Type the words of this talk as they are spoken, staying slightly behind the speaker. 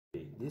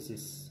This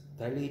is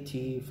Tele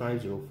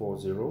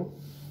T5040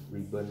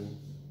 ribbon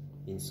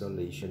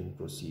installation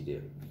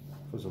procedure.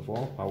 First of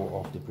all, power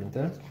off the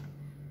printer.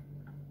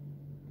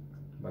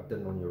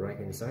 Button on your right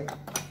hand side.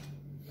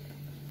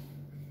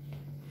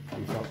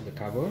 Lift up the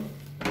cover.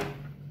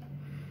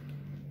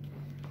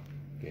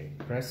 Okay,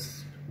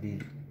 press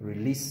the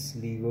release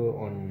lever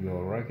on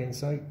your right hand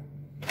side.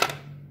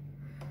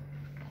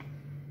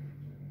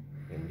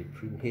 And the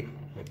print head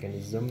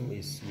mechanism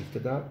is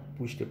lifted up.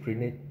 Push the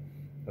print head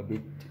a bit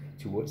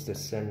towards the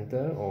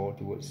center or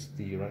towards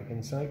the right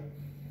hand side,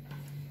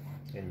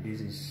 and this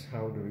is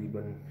how the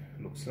ribbon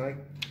looks like.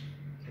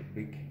 A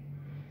big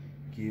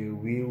gear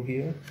wheel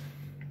here.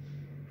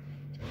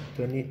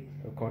 Turn it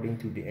according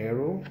to the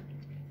arrow.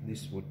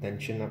 This will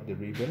tension up the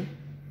ribbon.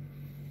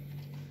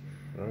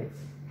 Right.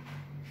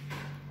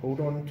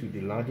 Hold on to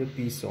the larger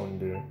piece on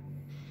the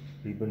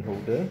ribbon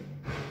holder.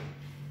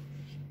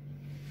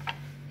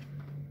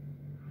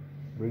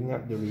 Bring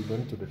up the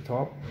ribbon to the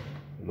top,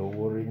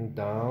 lowering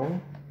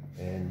down,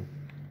 and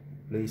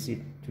place it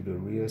to the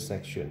rear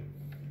section.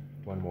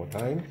 One more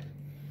time.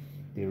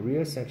 The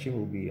rear section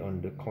will be on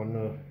the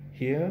corner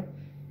here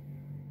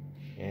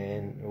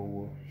and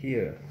over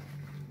here,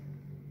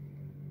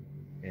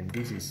 and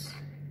this is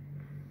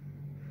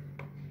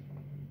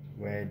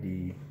where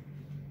the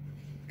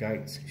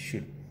guides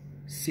should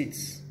sit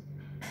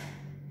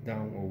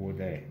down over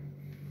there,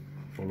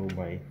 followed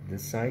by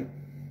this side,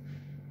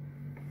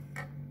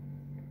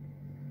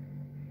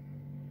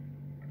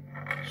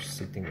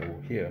 sitting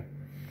over here.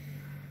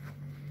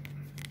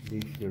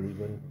 Leave the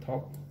ribbon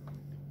top,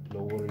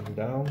 lowering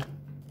down,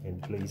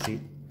 and place it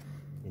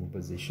in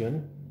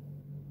position.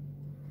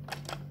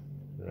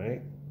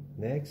 Right.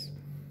 Next,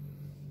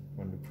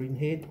 on the print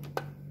head,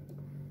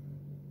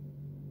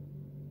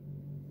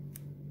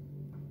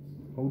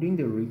 holding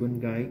the ribbon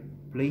guide,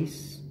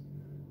 place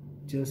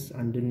just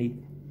underneath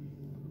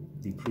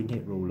the print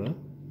head roller.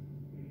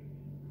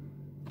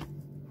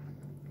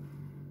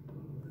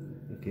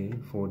 Okay,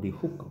 for the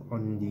hook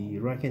on the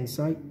right hand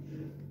side,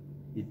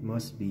 it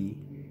must be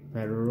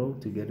parallel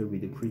together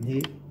with the print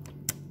head.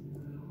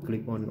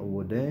 Clip on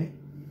over there,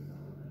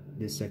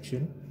 this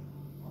section,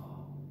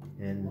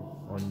 and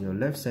on your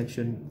left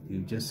section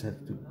you just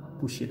have to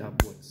push it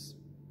upwards.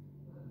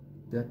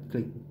 That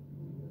clip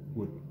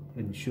would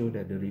ensure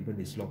that the ribbon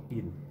is locked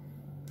in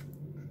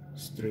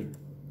straight.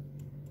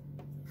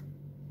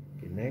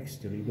 Okay,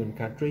 next, the ribbon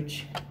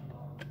cartridge.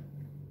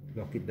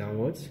 Lock it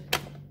downwards.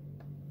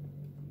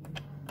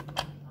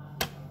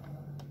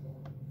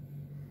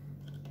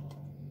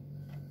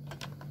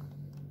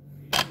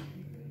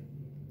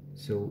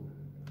 So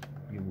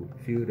you would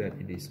feel that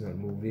it is not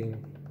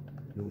moving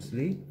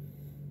loosely.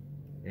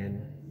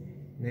 And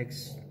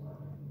next,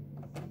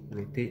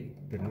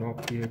 rotate the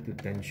knob here to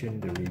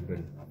tension the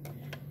ribbon.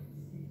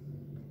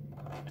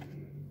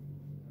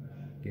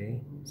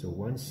 Okay, so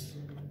once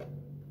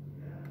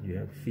you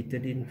have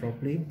fitted in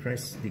properly,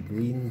 press the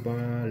green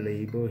bar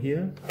label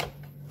here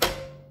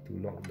to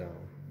lock down.